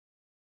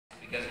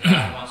because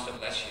God wants to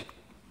bless you.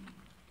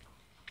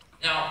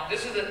 Now,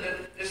 this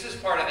is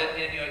part of it.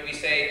 And, we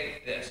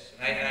say this,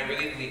 and I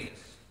really believe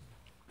this.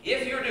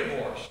 If you're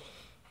divorced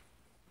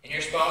and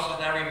your spouse is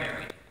now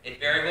remarried, it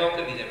very well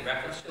could be that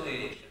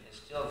reconciliation is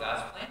still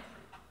God's plan for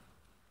you.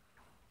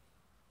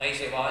 Now you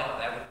say, well, I know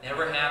that would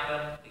never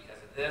happen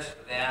because of this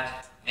or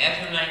that.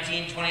 Matthew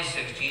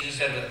 19:26, Jesus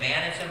said, with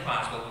man it's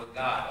impossible, with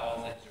God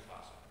all things are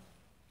possible.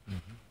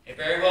 Mm-hmm. It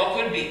very well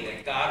could be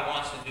that God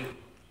wants to do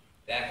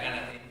that kind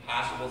of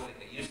impossible thing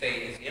that you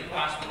say is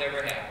impossible to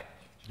ever happen.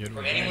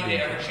 For anyone to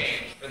ever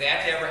change, for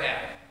that to ever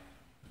happen.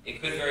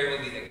 It could very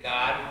well be that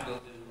God will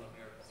do a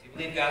miracle. Do you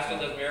believe God still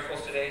does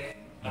miracles today?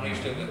 I know you're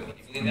still with me. Do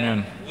you believe that?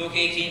 Amen. Luke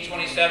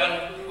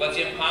 18:27, what's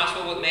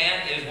impossible with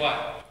man is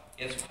what?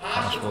 It's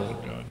possible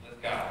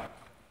with God.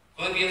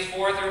 Philippians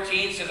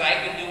 4:13 says, I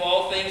can do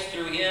all things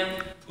through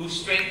him who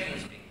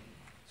strengthens me.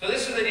 So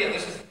this is the deal.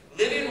 This is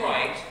living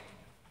right.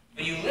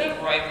 When you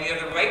live right, when you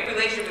have the right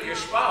relationship with your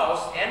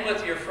spouse and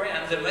with your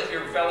friends and with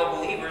your fellow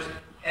believers,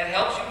 it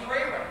helps you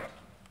pray right.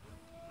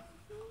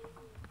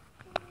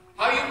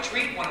 How you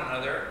treat one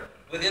another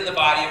within the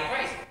body of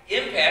Christ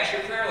impacts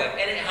your prayer life.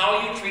 And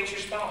how you treat your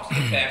spouse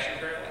impacts your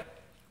prayer life.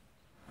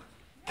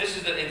 This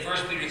is in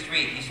 1 Peter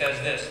 3, he says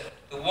this,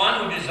 the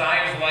one who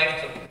desires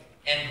life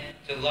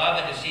to love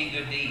and to see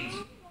good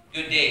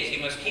days,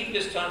 he must keep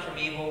his tongue from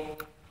evil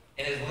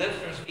and his lips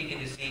from speaking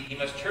deceit. He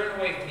must turn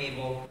away from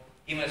evil.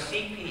 He must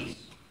seek peace.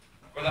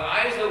 For the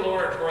eyes of the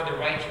Lord are toward the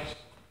righteous.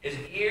 His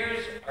ears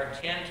are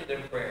attentive to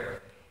their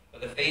prayer. But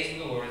the face of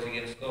the Lord is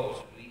against those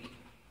who do evil.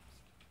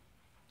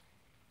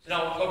 So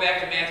now we'll go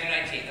back to Matthew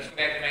 19. Let's go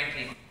back to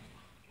 19.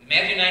 In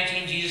Matthew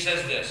 19, Jesus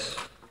says this.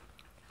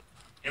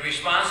 In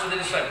response to the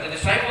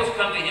disciples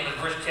come to him in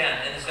verse 10,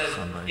 and it says,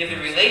 if the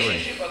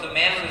relationship of the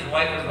man with his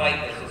wife is like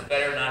this, it's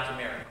better not to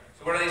marry.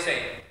 So what are they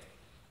saying?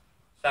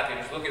 Stop here,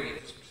 just look at me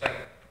just for a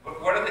second.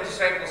 What are the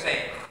disciples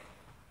saying?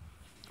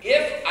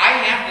 If I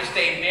have to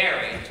stay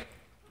married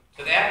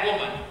to that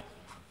woman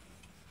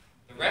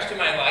the rest of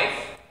my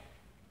life,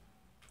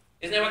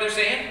 isn't that what they're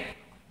saying?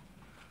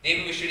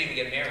 Maybe we shouldn't even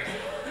get married.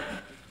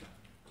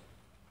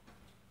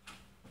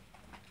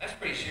 That's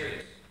pretty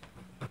serious.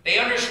 They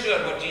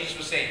understood what Jesus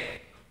was saying.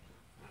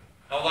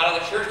 Now, a lot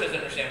of the church doesn't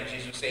understand what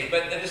Jesus was saying,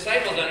 but the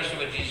disciples understood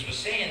what Jesus was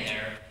saying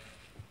there.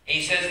 And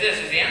he says this,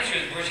 his answer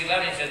is verse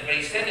 11, he says, but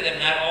he said to them,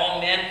 not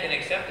all men can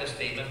accept this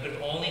statement, but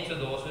only to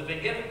those who have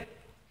been given.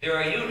 There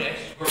are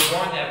eunuchs who are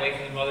born that way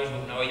from the mother's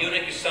womb. Now, a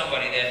eunuch is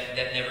somebody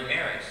that never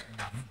marries.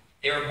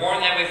 They were born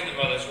that way from the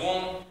mother's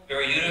womb. There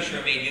are eunuchs who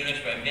are made eunuchs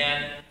by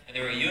men, and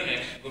there are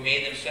eunuchs who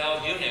made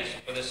themselves eunuchs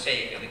for the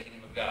sake of the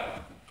kingdom of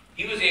God.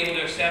 He was able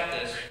to accept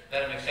this,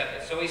 let him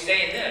accept it. So he's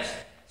saying this,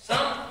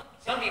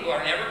 some people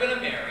are never going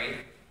to marry,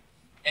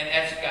 and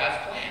that's God's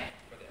plan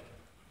for them.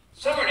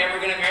 Some are never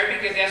going to marry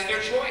because that's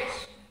their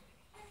choice.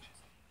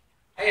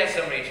 I had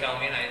somebody tell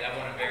me, and I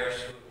won't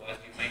embarrass who it was,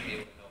 you might be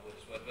able to know who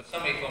this was, but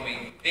somebody told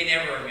me they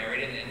never were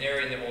married, and they're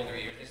in their older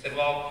years. They said,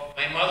 well,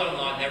 my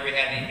mother-in-law never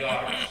had any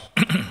daughters.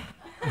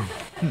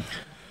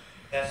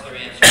 That's their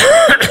answer.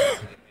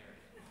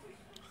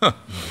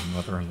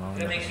 Mother-in-law. Does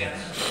that make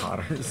sense?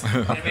 Daughters.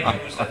 Anybody know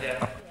who said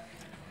that?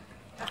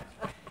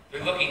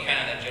 They're looking kind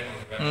of that general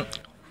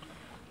direction.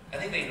 I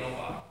think they know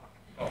Bob.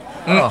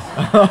 Oh.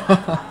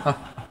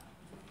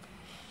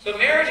 So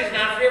marriage is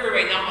not for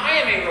everybody. Now, I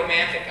am a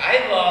romantic.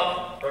 I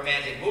love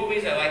romantic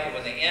movies. I like it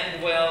when they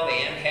end well.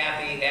 They end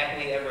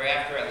happily ever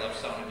after. I love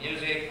Sound of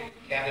Music,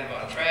 Captain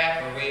Von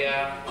Trapp,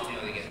 Maria.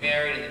 They get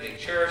married in the big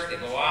church. They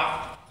go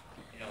off,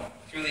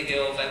 through the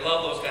hills. I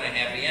love those kind of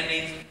happy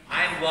endings.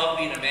 I love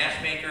being a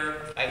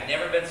matchmaker. I've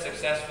never been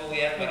successful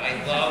yet, but I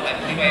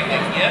believe I have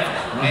that gift.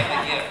 I have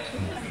the gift.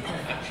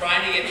 I'm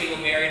trying to get people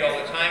married all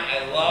the time.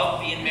 I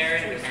love being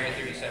married. I've been married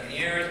 37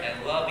 years.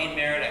 I love being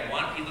married. I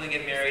want people to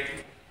get married.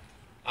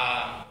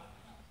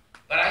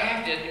 But I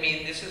have to,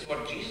 this is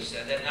what Jesus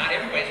said, that not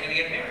everybody's going to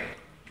get married.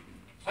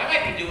 So I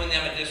might be doing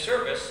them a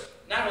disservice.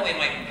 Not only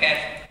am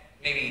I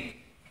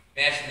maybe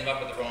matching them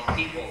up with the wrong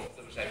people,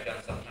 which I've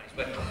done sometimes,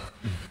 but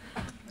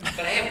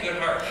I have a good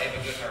heart. I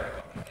have a good heart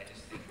about it. I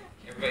just think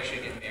everybody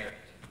should get married.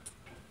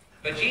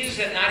 But Jesus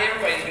said not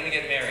everybody's going to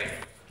get married.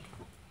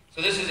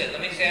 So this is it.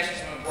 Let me just ask you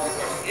some important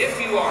questions.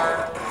 If you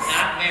are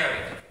not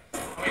married,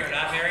 how many are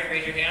not married?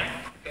 Raise your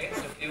hand. Okay,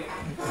 there's a few.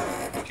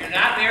 If you're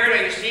not married,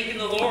 are you seeking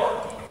the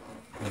Lord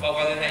about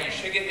whether or not you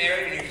should get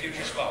married and your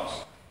future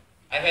spouse?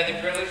 I've had the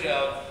privilege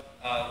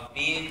of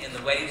being in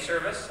the wedding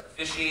service,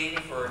 officiating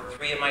for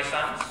 3 of my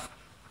sons.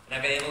 And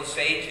I've been able to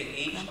say to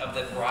each of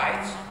the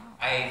brides,